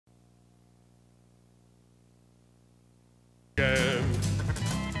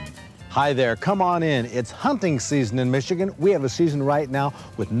Hi there, come on in. It's hunting season in Michigan. We have a season right now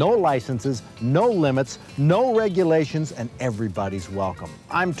with no licenses, no limits, no regulations, and everybody's welcome.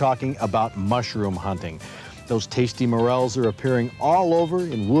 I'm talking about mushroom hunting. Those tasty morels are appearing all over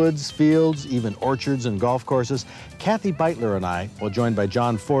in woods, fields, even orchards and golf courses. Kathy Beitler and I, well, joined by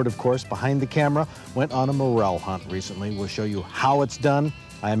John Ford, of course, behind the camera, went on a morel hunt recently. We'll show you how it's done.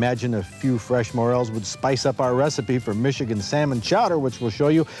 I imagine a few fresh morels would spice up our recipe for Michigan Salmon Chowder, which we'll show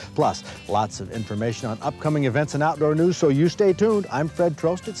you. Plus, lots of information on upcoming events and outdoor news, so you stay tuned. I'm Fred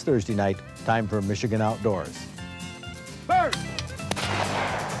Trost. It's Thursday night. Time for Michigan Outdoors. Bird!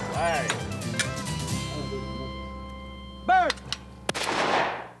 Hey. Bird!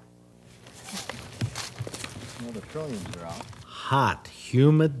 Well, the trilliums are out. Hot,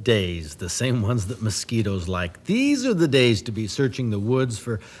 humid days, the same ones that mosquitoes like. These are the days to be searching the woods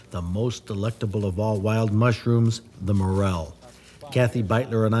for the most delectable of all wild mushrooms, the morel. Kathy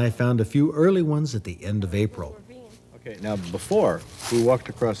Beitler and I found a few early ones at the end of April. Okay, now before, we walked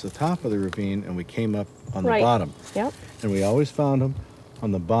across the top of the ravine and we came up on the bottom. Yep. And we always found them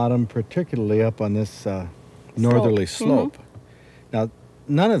on the bottom, particularly up on this northerly slope. Now,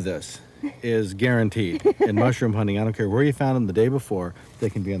 none of this is guaranteed in mushroom hunting. I don't care where you found them the day before. They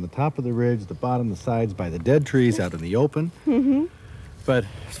can be on the top of the ridge, the bottom, the sides, by the dead trees, out in the open. But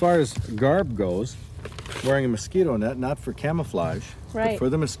as far as garb goes, wearing a mosquito net, not for camouflage, but for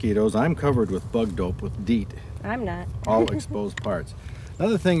the mosquitoes. I'm covered with bug dope with DEET. I'm not. All exposed parts.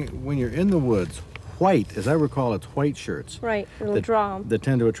 Another thing, when you're in the woods, white, as I recall, it's white shirts. Right, it'll draw them. That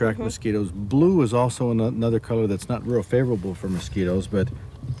tend to attract mosquitoes. Blue is also another color that's not real favorable for mosquitoes, but,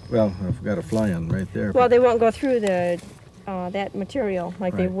 well, I've got a fly on right there. Well, they won't go through the that material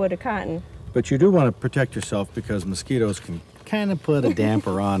like they would a cotton. But you do want to protect yourself because mosquitoes can kind of put a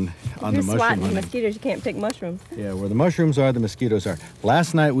damper on the mushroom You're swatting hunting. mosquitoes, you can't pick mushrooms. Yeah, where the mushrooms are, the mosquitoes are.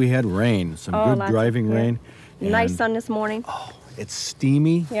 Last night we had rain, some good driving rain. Nice sun this morning. Oh, it's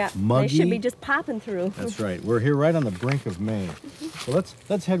steamy, muggy. They should be just popping through. That's right. We're here right on the brink of May. So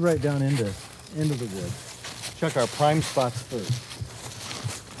let's head right down into the woods. Check our prime spots first.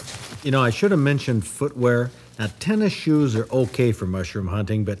 You know, I should have mentioned footwear. Now, tennis shoes are okay for mushroom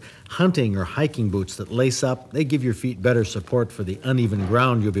hunting, but hunting or hiking boots that lace up, they give your feet better support for the uneven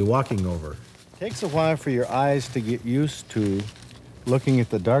ground you'll be walking over. Takes a while for your eyes to get used to looking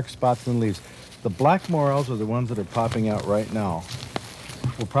at the dark spots in the leaves. The black morels are the ones that are popping out right now.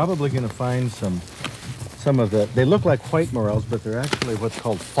 We're probably going to find some of the, they look like white morels, but they're actually what's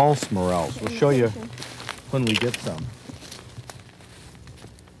called false morels. We'll show you when we get some.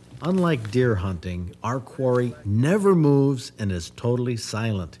 Unlike deer hunting, our quarry never moves and is totally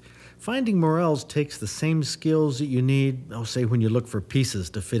silent. Finding morels takes the same skills that you need, say, when you look for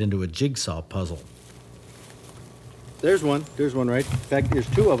pieces to fit into a jigsaw puzzle. There's one right. In fact, there's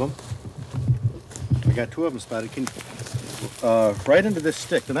two of them. I got two of them spotted. Right into this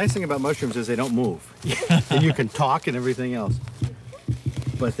stick. The nice thing about mushrooms is they don't move. And you can talk and everything else.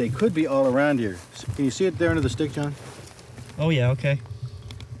 But they could be all around here. Can you see it there under the stick, John? Oh yeah, okay.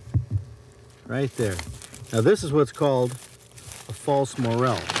 Right there. Now this is what's called a false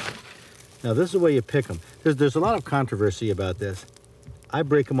morel. Now this is the way you pick them. There's a lot of controversy about this. I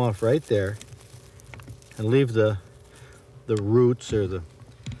break them off right there and leave the roots or the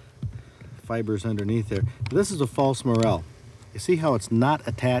fibers underneath there. This is a false morel. You see how it's not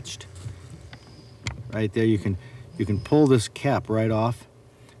attached? Right there, you can pull this cap right off.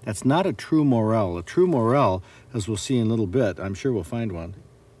 That's not a true morel. A true morel, as we'll see in a little bit, I'm sure we'll find one,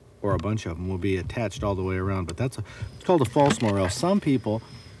 or a bunch of them will be attached all the way around, but it's called a false morel. Some people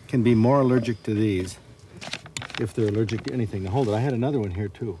can be more allergic to these if they're allergic to anything. Now hold it, I had another one here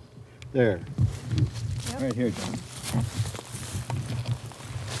too. There, right here, John.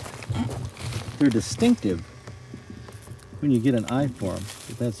 They're distinctive when you get an eye for them.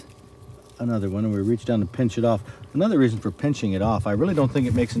 But that's another one, and we reach down and pinch it off. Another reason for pinching it off, I really don't think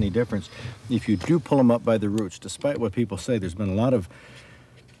it makes any difference if you do pull them up by the roots. Despite what people say, there's been a lot of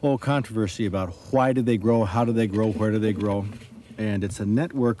controversy about why did they grow, how do they grow, where do they grow. And it's a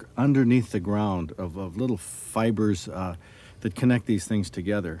network underneath the ground of little fibers that connect these things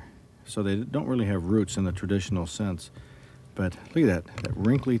together. So they don't really have roots in the traditional sense. But look at that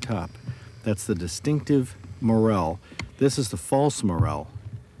wrinkly top. That's the distinctive morel. This is the false morel.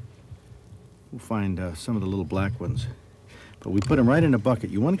 We'll find some of the little black ones. But we put them right in a bucket.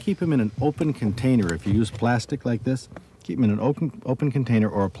 You want to keep them in an open container. If you use plastic like this, keep them in an open container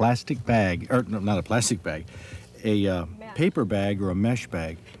or a plastic bag, or no, not a plastic bag, a paper bag or a mesh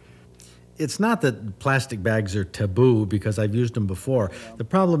bag. It's not that plastic bags are taboo, because I've used them before. The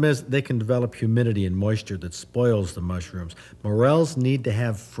problem is they can develop humidity and moisture that spoils the mushrooms. Morels need to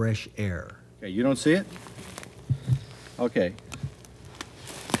have fresh air. Okay, you don't see it? Okay.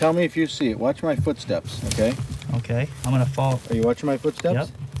 Tell me if you see it. Watch my footsteps, okay? Okay, I'm gonna fall. Are you watching my footsteps? Yep.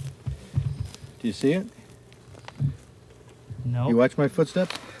 Do you see it? No. You watch my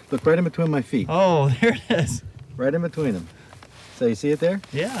footsteps? Look right in between my feet. Oh, there it is. Right in between them. So you see it there?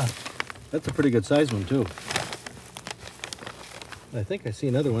 Yeah. That's a pretty good size one too. I think I see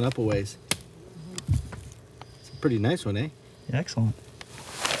another one up a ways. It's a pretty nice one, eh? Excellent.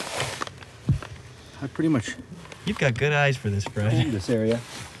 I pretty much You've got good eyes for this, in Fred. this area.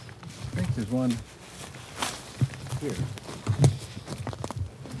 I think there's one here.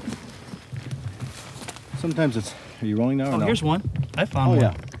 Sometimes it's, are you rolling now or Oh, no? here's one. I found Oh, one.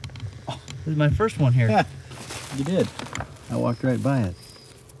 yeah. This is my first one here. Yeah, you did. I walked right by it,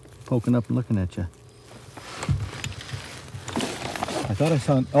 poking up and looking at you. I thought I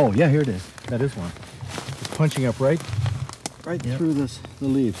saw, oh yeah, here it is. That is one. It's punching up right Yep. through the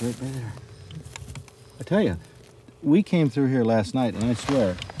leaves, right there. I tell you, we came through here last night, and I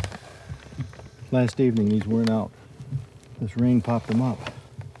swear, last evening these weren't out. This rain popped them up.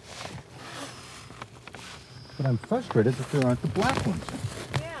 But I'm frustrated that there aren't the black ones.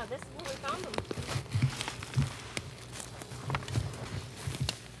 Yeah, this is where we found them.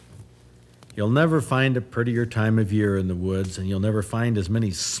 You'll never find a prettier time of year in the woods, and you'll never find as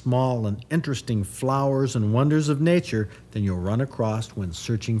many small and interesting flowers and wonders of nature than you'll run across when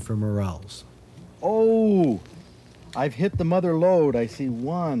searching for morels. Oh, I've hit the mother lode. I see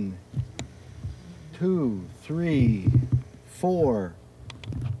 1, 2, 3, 4,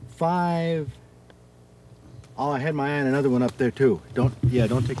 5. Oh, I had my eye on another one up there too. Don't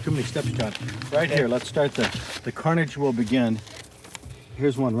take too many steps, John. Right here, let's start the carnage will begin.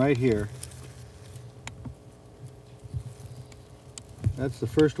 Here's one right here. That's the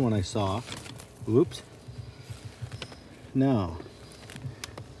first one I saw. Whoops. Now,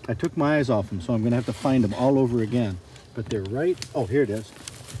 I took my eyes off them, so I'm gonna have to find them all over again. But they're right, oh, here it is.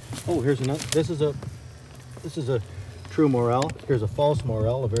 Oh, here's another, this is a true morel. Here's a false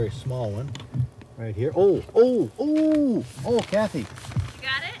morel, a very small one. Right here. Oh, Kathy. You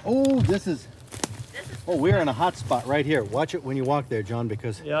got it? Oh, this is, oh, we're in a hot spot right here. Watch it when you walk there, John,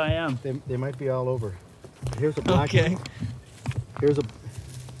 because Yeah, I am. they might be all over. Here's a black Okay. one. Here's a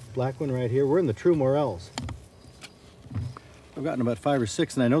black one right here. We're in the true morels. I've gotten about 5 or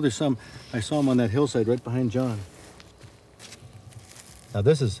 6, and I know there's some, I saw them on that hillside right behind John. Now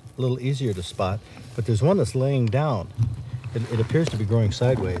this is a little easier to spot, but there's one that's laying down. It appears to be growing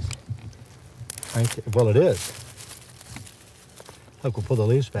sideways. Well, it is. Look, we'll pull the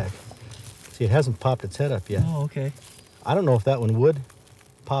leaves back. See, it hasn't popped its head up yet. Oh, okay. I don't know if that one would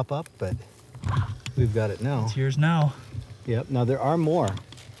pop up, but we've got it now. It's yours now. Yep, now there are more.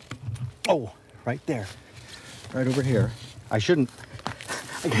 Oh, right there. Right over here. I shouldn't,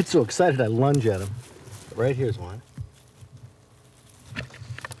 I get so excited I lunge at them. But right here's one.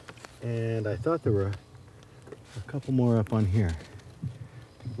 And I thought there were a couple more up on here.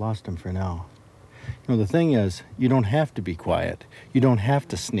 Lost them for now. You know, the thing is, you don't have to be quiet. You don't have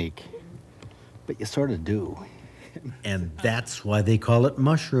to sneak. But you sort of do. And that's why they call it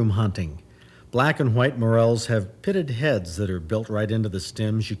mushroom hunting. Black and white morels have pitted heads that are built right into the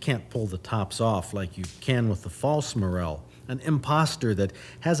stems. You can't pull the tops off like you can with the false morel, an imposter that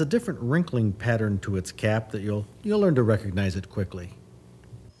has a different wrinkling pattern to its cap that you'll learn to recognize it quickly.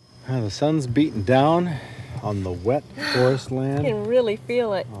 The sun's beating down on the wet forest You land. can really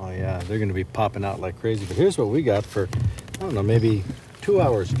feel it. Oh yeah, they're gonna be popping out like crazy. But here's what we got for, I don't know, maybe 2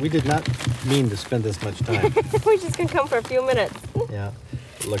 hours. We did not mean to spend this much time. We're just gonna come for a few minutes. Yeah,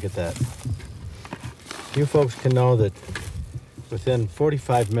 look at that. You folks can know that within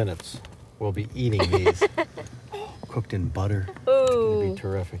 45 minutes, we'll be eating these. Cooked in butter. It'll be Ooh.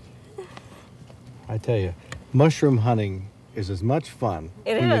 terrific. I tell you, mushroom hunting is as much fun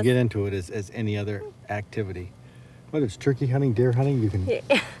It when you is. get into it as any other activity. Whether it's turkey hunting, deer hunting, you can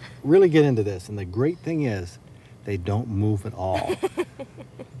Yeah. really get into this. And the great thing is, they don't move at all.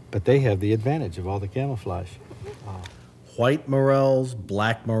 But they have the advantage of all the camouflage. White morels,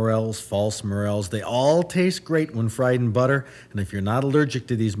 black morels, false morels, they all taste great when fried in butter. And if you're not allergic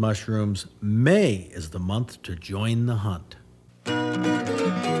to these mushrooms, May is the month to join the hunt.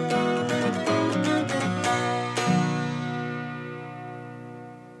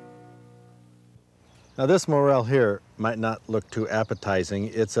 Now this morel here might not look too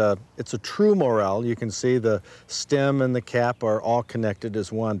appetizing. It's a true morel. You can see the stem and the cap are all connected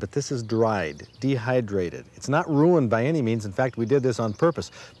as one, but this is dried, dehydrated. It's not ruined by any means. In fact, we did this on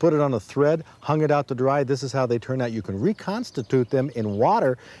purpose. Put it on a thread, hung it out to dry. This is how they turn out. You can reconstitute them in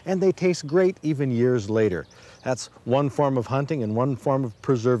water, and they taste great even years later. That's one form of hunting and one form of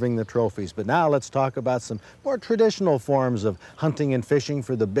preserving the trophies. But now let's talk about some more traditional forms of hunting and fishing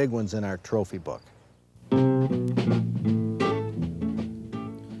for the big ones in our trophy book.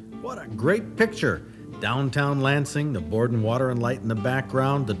 What a great picture. Downtown Lansing, the board and water and light in the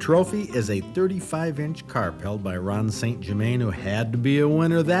background. The trophy is a 35-inch carp held by Ron St. Germain, who had to be a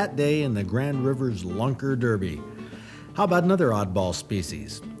winner that day in the Grand River's Lunker Derby. How about another oddball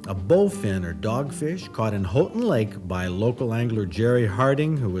species? A bowfin or dogfish caught in Houghton Lake by local angler Jerry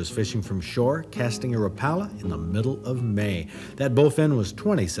Harding, who was fishing from shore, casting a Rapala in the middle of May. That bowfin was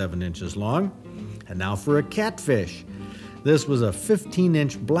 27 inches long. And now for a catfish. This was a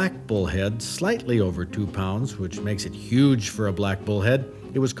 15-inch black bullhead, slightly over 2 pounds, which makes it huge for a black bullhead.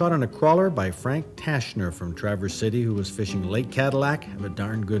 It was caught on a crawler by Frank Tashner from Traverse City, who was fishing Lake Cadillac, have a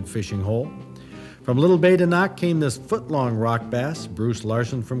darn good fishing hole. From Little Bay to Knock came this foot-long rock bass. Bruce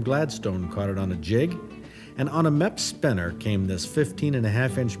Larson from Gladstone caught it on a jig. And on a Mep spinner came this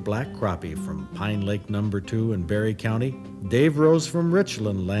 15.5-inch black crappie from Pine Lake No. 2 in Berry County. Dave Rose from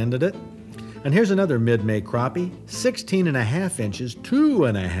Richland landed it. And here's another mid-May crappie, 16.5 inches,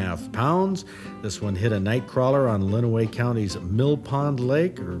 2.5 pounds. This one hit a night crawler on Lenawee County's Mill Pond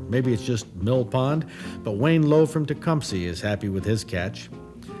Lake, or maybe it's just Mill Pond, but Wayne Lowe from Tecumseh is happy with his catch.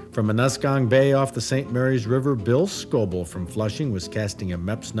 From Muskong Bay off the St. Mary's River, Bill Scoble from Flushing was casting a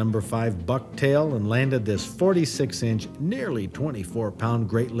Mepps No. 5 bucktail and landed this 46-inch, nearly 24-pound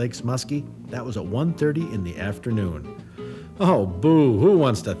Great Lakes muskie. That was at 1:30 in the afternoon. Oh, boo, who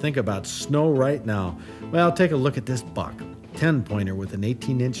wants to think about snow right now? Well, take a look at this buck. 10-pointer with an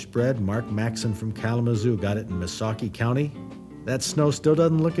 18-inch spread. Mark Maxon from Kalamazoo got it in Missaukee County. That snow still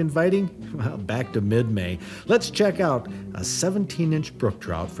doesn't look inviting? Well, back to mid-May. Let's check out a 17-inch brook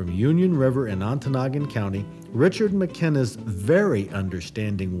trout from Union River in Ontonagon County. Richard McKenna's very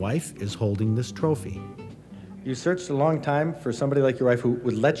understanding wife is holding this trophy. You searched a long time for somebody like your wife who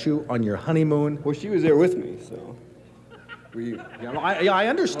would let you on your honeymoon? Well, she was there with me, so. Yeah, I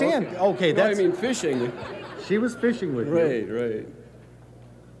understand. Okay, that's... No, I mean fishing. She was fishing with you.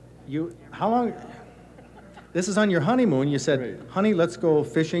 Right. How long... This is on your honeymoon. You said, right. Honey, let's go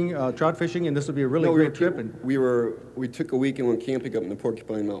fishing, trout fishing, and this will be a really great trip. And we took a week and went camping up in the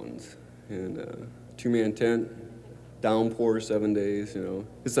Porcupine Mountains. And two-man tent, downpour 7 days, you know.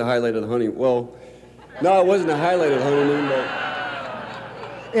 It's the highlight of the honeymoon. Well, no, it wasn't the highlight of the honeymoon, but...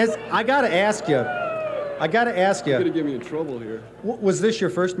 I got to ask you. You're going to get me in trouble here. Was this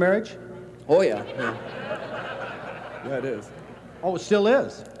your first marriage? Oh, yeah. Yeah, it is. Oh, it still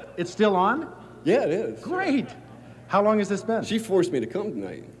is? It's still on? Yeah, it is. Great. How long has this been? She forced me to come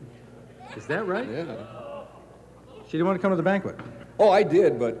tonight. Is that right? Yeah. She didn't want to come to the banquet? Oh, I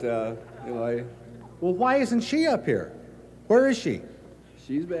did, but, you know, Well, why isn't she up here? Where is she?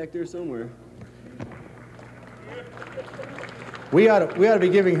 She's back there somewhere. We ought to be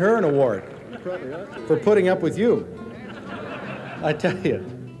giving her an award Probably ought to. for putting up with you. I tell you.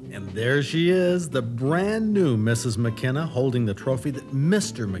 And there she is, the brand new Mrs. McKenna, holding the trophy that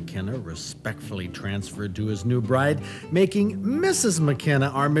Mr. McKenna respectfully transferred to his new bride, making Mrs. McKenna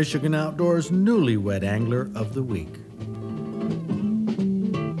our Michigan Outdoors Newlywed Angler of the Week.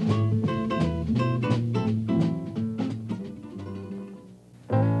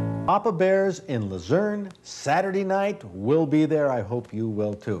 Papa Bear's in Luzerne, Saturday night. We'll be there. I hope you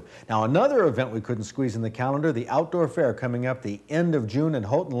will too. Now, another event we couldn't squeeze in the calendar, the Outdoor Fair coming up the end of June in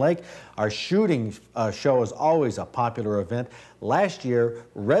Houghton Lake. Our shooting show is always a popular event. Last year,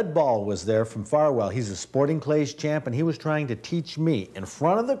 Red Ball was there from Farwell. He's a sporting clays champ, and he was trying to teach me in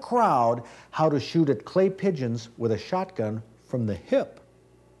front of the crowd how to shoot at clay pigeons with a shotgun from the hip.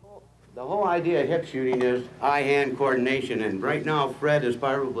 The whole idea of hip shooting is eye-hand coordination, and right now Fred is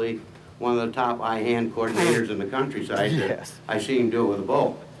probably one of the top eye-hand coordinators in the countryside. Yes. I see him do it with a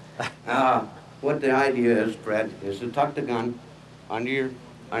bow. What the idea is, Fred, is to tuck the gun under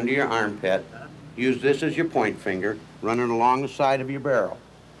your armpit. Use this as your point finger, run it along the side of your barrel.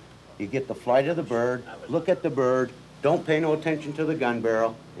 You get the flight of the bird, look at the bird, don't pay no attention to the gun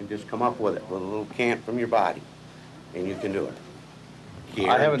barrel, and just come up with it with a little cant from your body, and you can do it.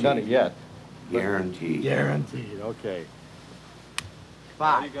 Guaranteed. I haven't done it yet. Guaranteed. Guaranteed, okay.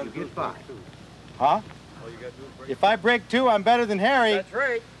 5. You get 5. Huh? If I break 2, I'm better than Harry. That's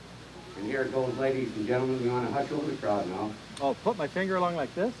right. And here it goes, ladies and gentlemen. You want to hush over the crowd now. Oh, put my finger along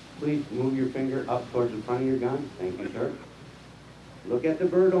like this? Please move your finger up towards the front of your gun. Thank you, sir. Look at the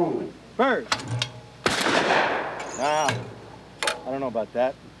bird only. Bird! Now, I don't know about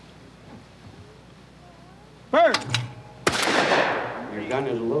that. Bird! Your gun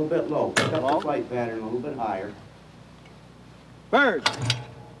is a little bit low. Pick up the flight pattern a little bit higher. Bird!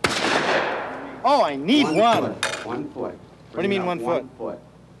 Oh, I need one. Foot. 1 foot. What do you mean 1 foot? 1 foot.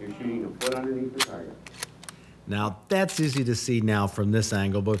 You're shooting a foot underneath the target. Now, that's easy to see now from this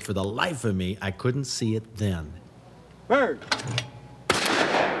angle, but for the life of me, I couldn't see it then. Bird!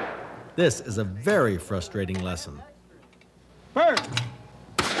 This is a very frustrating lesson. Bird!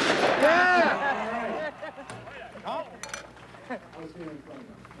 Yeah!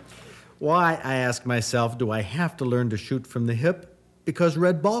 Why, I ask myself, do I have to learn to shoot from the hip? Because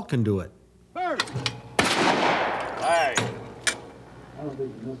Red Ball can do it. Bird! Hey!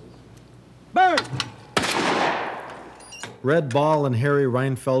 Bird! Red Ball and Harry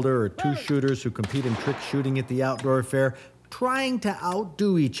Reinfelder are two shooters who compete in trick shooting at the outdoor fair, trying to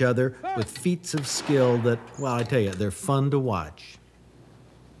outdo each other with feats of skill that, well, I tell you, they're fun to watch.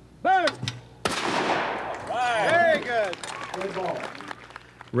 Bird! Very good. Red Ball.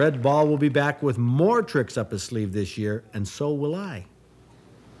 Red Ball will be back with more tricks up his sleeve this year, and so will I.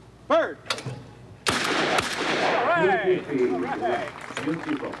 Bird!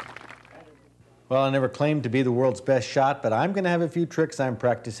 Well, I never claimed to be the world's best shot, but I'm going to have a few tricks I'm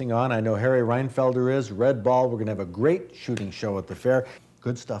practicing on. I know Harry Reinfelder is. Red Ball, we're going to have a great shooting show at the fair.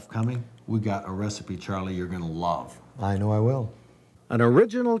 Good stuff coming. We got a recipe, Charlie, you're going to love. I know I will. An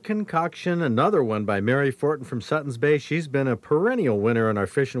original concoction, another one by Mary Fortin from Sutton's Bay. She's been a perennial winner in our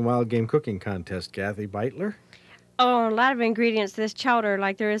Fish and Wild Game Cooking Contest. Kathy Beitler? Oh, a lot of ingredients to this chowder,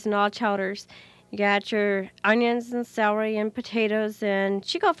 like there is in all chowders. You got your onions and celery and potatoes, and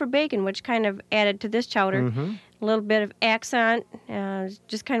she called for bacon, which kind of added to this chowder. A little bit of accent,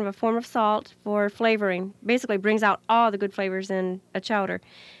 just kind of a form of salt for flavoring. Basically brings out all the good flavors in a chowder.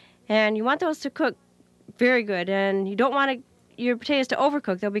 And you want those to cook very good, and you don't want your potatoes to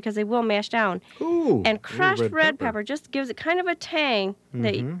overcook, though, because they will mash down. Ooh, and crushed red pepper just gives it kind of a tang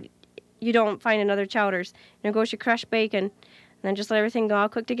that you don't find in other chowders. And of course, your crushed bacon, and then just let everything go all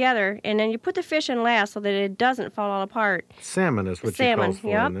cook together. And then you put the fish in last so that it doesn't fall all apart. Salmon is what you call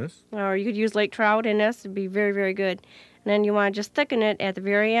for in this. Or you could use lake trout in this. It'd be very, very good. And then you want to just thicken it at the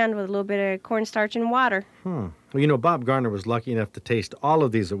very end with a little bit of cornstarch and water. Well, you know, Bob Garner was lucky enough to taste all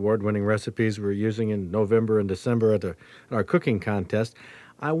of these award-winning recipes we're using in November and December at our cooking contest.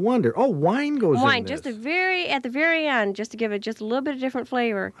 I wonder, wine goes in this. Wine, just at the very end, just to give it just a little bit of different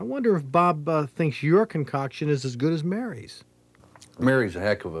flavor. I wonder if Bob thinks your concoction is as good as Mary's. Mary's a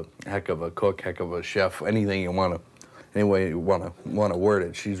heck of a cook, heck of a chef. Anything you want to, any way you want to word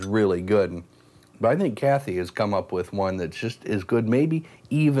it, she's really good. But I think Kathy has come up with one that's just as good, maybe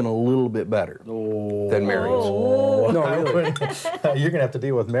even a little bit better than Mary's. No, really. You're going to have to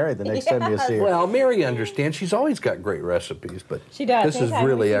deal with Mary the next time you see her. Well, Mary understands. She's always got great recipes, but She does. this is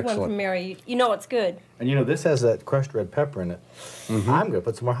really excellent. One from Mary, you know it's good. And you know, this has that crushed red pepper in it. I'm going to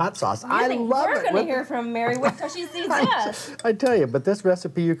put some more hot sauce. I love We're it. going to hear from Mary until she sees this. I tell you, but this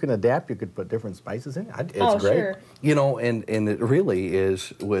recipe you can adapt. You could put different spices in it. It's great. Sure. You know, and it really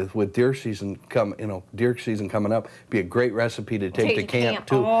is with deer season coming up. Be a great recipe to take to camp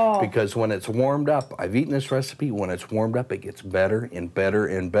too, because when it's warmed up, I've eaten this recipe. When it's warmed up, it gets better and better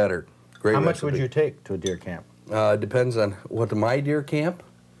and better. Great. How much would you take to a deer camp? Depends on my deer camp.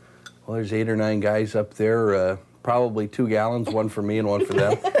 Well, there's 8 or 9 guys up there. Probably 2 gallons, one for me and one for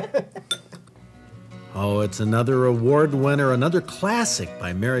them. Oh, it's another award winner, another classic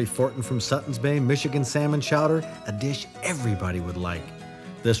by Mary Fortin from Sutton's Bay, Michigan Salmon Chowder, a dish everybody would like.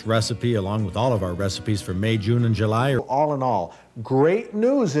 This recipe, along with all of our recipes for May, June, and July, are all in all, great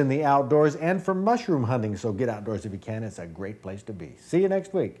news in the outdoors and for mushroom hunting. So get outdoors if you can. It's a great place to be. See you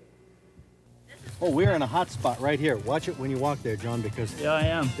next week. Oh, we're in a hot spot right here. Watch it when you walk there, John, because Yeah, I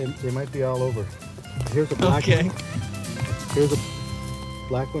am. they might be all over. Here's a black one. Here's a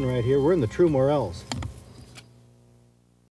black one right here. We're in the true Morels.